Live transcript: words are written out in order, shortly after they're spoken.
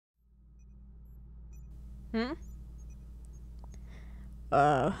Hmm?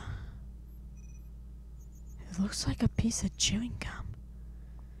 It looks like a piece of chewing gum.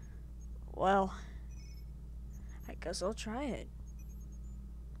 Well, I guess I'll try it.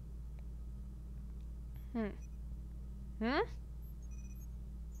 Hmm?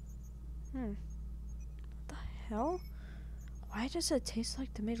 What the hell? Why does it taste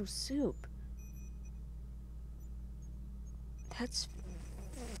like tomato soup?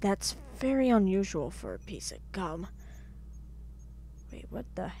 That's very unusual for a piece of gum. Wait, what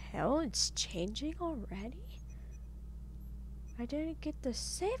the hell? It's changing already? I didn't get to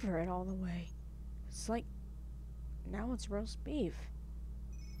savor it all the way. It's like, now it's roast beef.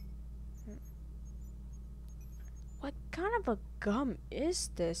 What kind of a gum is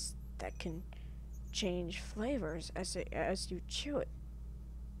this that can change flavors as you chew it?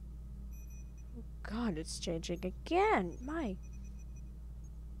 Oh god, it's changing again.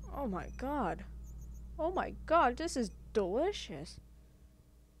 Oh my god. Oh my god, this is delicious.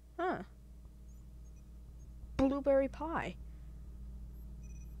 Huh. Blueberry pie.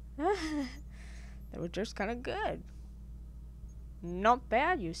 That was just kind of good. Not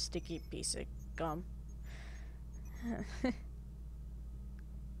bad, you sticky piece of gum.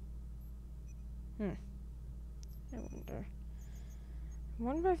 I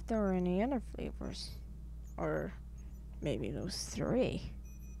wonder if there are any other flavors. Or maybe those three.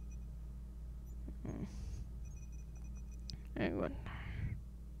 I wonder.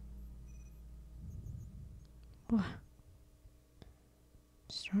 What?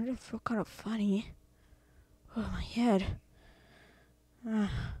 Starting to feel kind of funny. Oh, my head.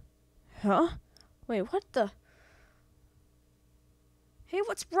 Huh? Wait, what the? Hey,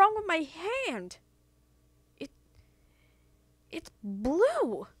 what's wrong with my hand? It's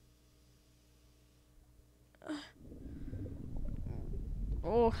blue.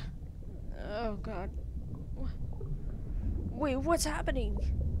 Oh god. Wait, what's happening?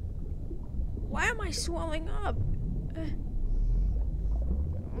 Why am I swelling up?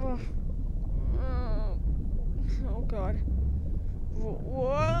 Oh god.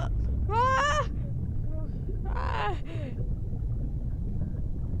 What? Ah! Ah!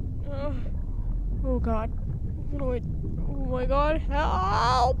 Oh god. What do I? Oh my god.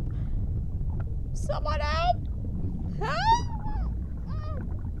 Help! Someone help! Help!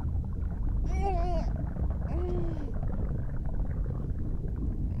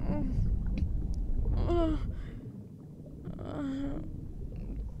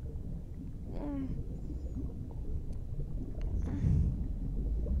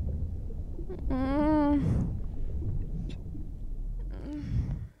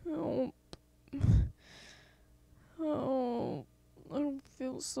 Oh, I don't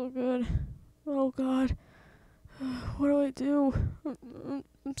feel so good. Oh god. What do I do?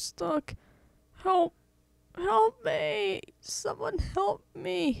 I'm stuck. Help! Help me! Someone help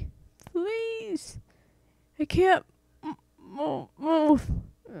me! Please! I can't move.